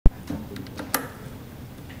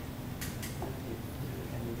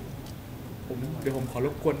เดี๋ยวผมขอร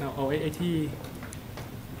บกวนเอาไอ้ที่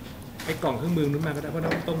ไอ้กล่องเครื่องมือนู้นมาก็ได้เพราะ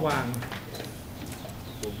ต้องวาง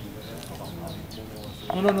โ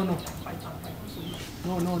น่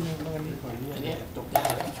อันนี้จบได้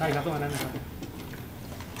ใช่ครับต้องอันนั้นนะครับ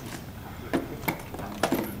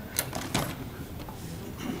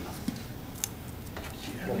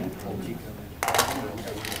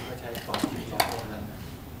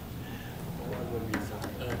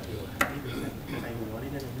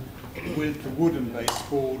With the wooden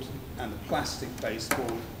baseboard and the plastic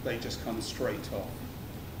baseboard, they just come straight off.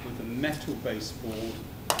 With the metal baseboard,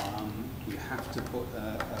 you have to put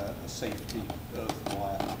a safety earth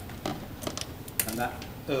wire, and that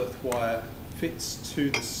earth wire fits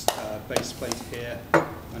to the base plate here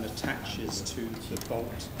and attaches to the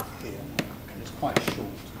bolt here. It's quite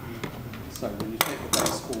short, so when you take the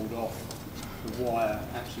baseboard off, the wire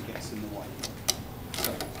actually gets in the way.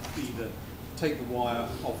 So either take the wire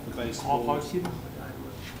off the baseboard.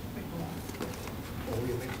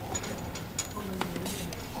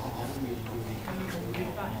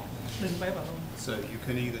 So you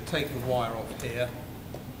can either take the wire off here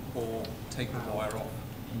or take the wire off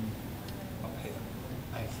up here.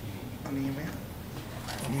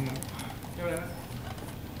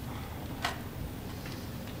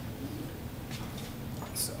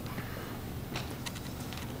 So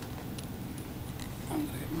I'm going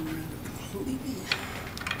to get my hand completely.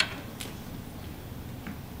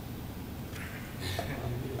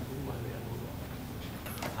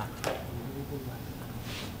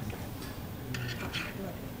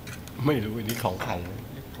ไม่รู้อันนี้ของใคร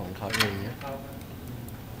ของเขาเองเนี่ย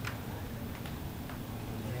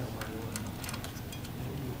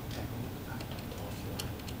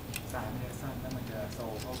สายมันจะสั้นแล้วมันจะโซ่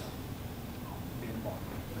เข้ากับเบนบอร์ด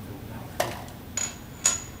มันดูได้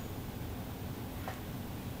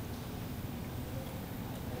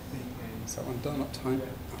So I'm done up time.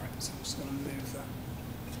 Alright, so I'm just going to move that.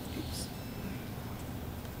 Oops.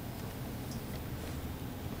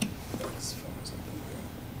 As far as I can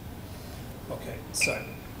go. Okay, so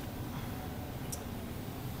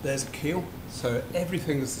there's a keel. So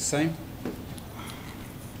everything is the same.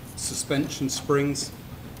 Suspension springs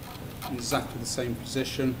in exactly the same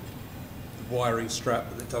position. The wiring strap,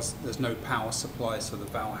 but there's no power supply, so the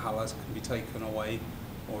valhallas can be taken away.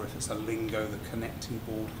 Or if it's a lingo, the connecting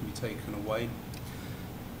board can be taken away.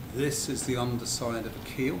 This is the underside of a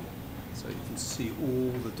keel, so you can see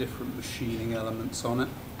all the different machining elements on it.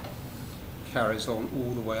 Carries on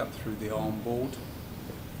all the way up through the arm board.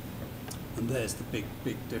 And there's the big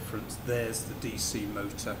difference. There's the DC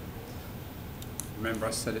motor. Remember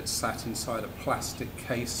I said it sat inside a plastic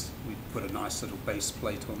case. We put a nice little base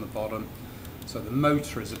plate on the bottom. So the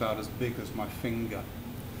motor is about as big as my finger.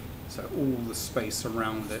 So all the space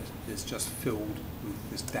around it is just filled with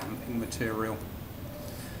this damping material.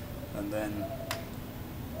 And then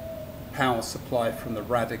power supply from the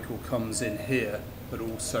radical comes in here, but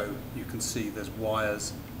also you can see there's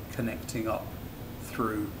wires connecting up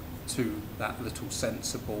through to that little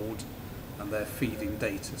sensor board, and they're feeding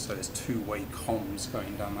data, so there's two-way comms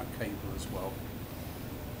going down that cable as well.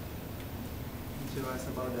 Tell us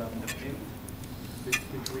about the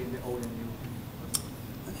between the old and new.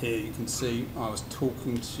 Here you can see I was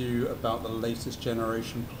talking to you about the latest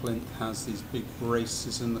generation. Plinth has these big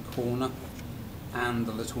braces in the corner and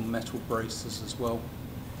the little metal braces as well.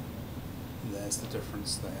 There's the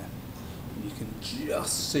difference there. And you can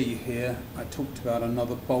just see here, I talked about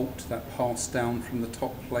another bolt that passed down from the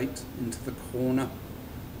top plate into the corner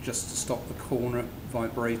just to stop the corner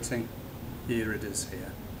vibrating. Here it is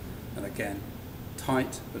here. And again,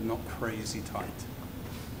 tight but not crazy tight.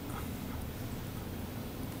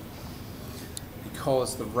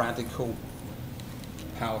 Because the radical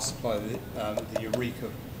power supply, the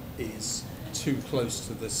Eureka, is too close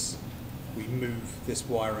to this, we move this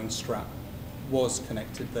wiring strap. Was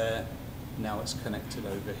connected there, now it's connected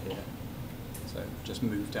over here. So just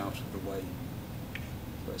moved out of the way,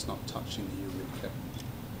 so it's not touching the Eureka.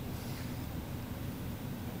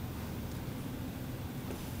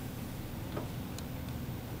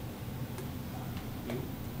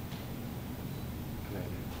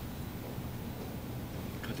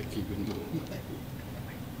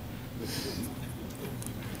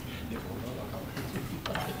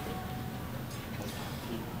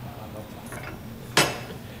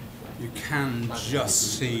 You can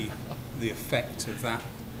just see the effect of that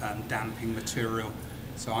damping material.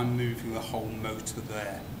 So I'm moving the whole motor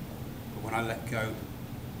there, but when I let go,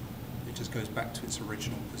 it just goes back to its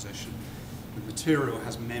original position. The material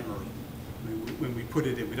has memory. I mean, when we put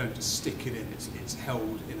it in, we don't just stick it in. It's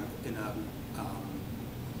held in a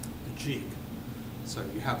jig. So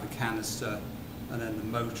you have the canister, and then the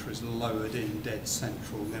motor is lowered in dead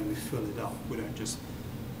central, and then we fill it up. We don't just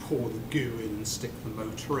pour the goo in and stick the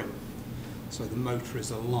motor in. So the motor is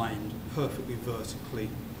aligned perfectly vertically,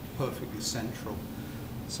 perfectly central.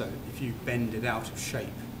 So if you bend it out of shape,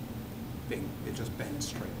 bing, it just bends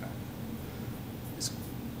straight back. It's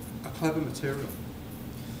a clever material.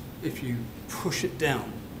 If you push it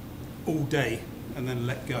down all day and then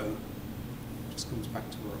let go, it just comes back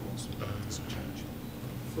to where it was. It doesn't change.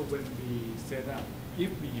 So when we set up, if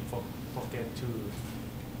we forget to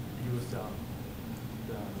use the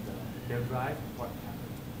belt drive, what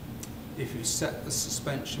happens? If you set the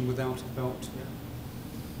suspension without a belt, Yeah.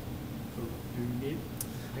 So do you need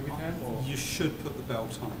every time, or you should put the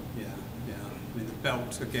belt on. Yeah. I mean, the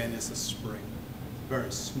belt again is a spring, a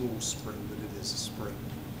very small spring, but it is a spring.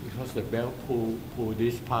 Because the belt pull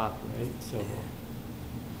this part, right? So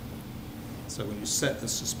So when you set the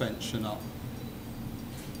suspension up,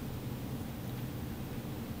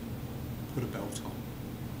 put a belt on.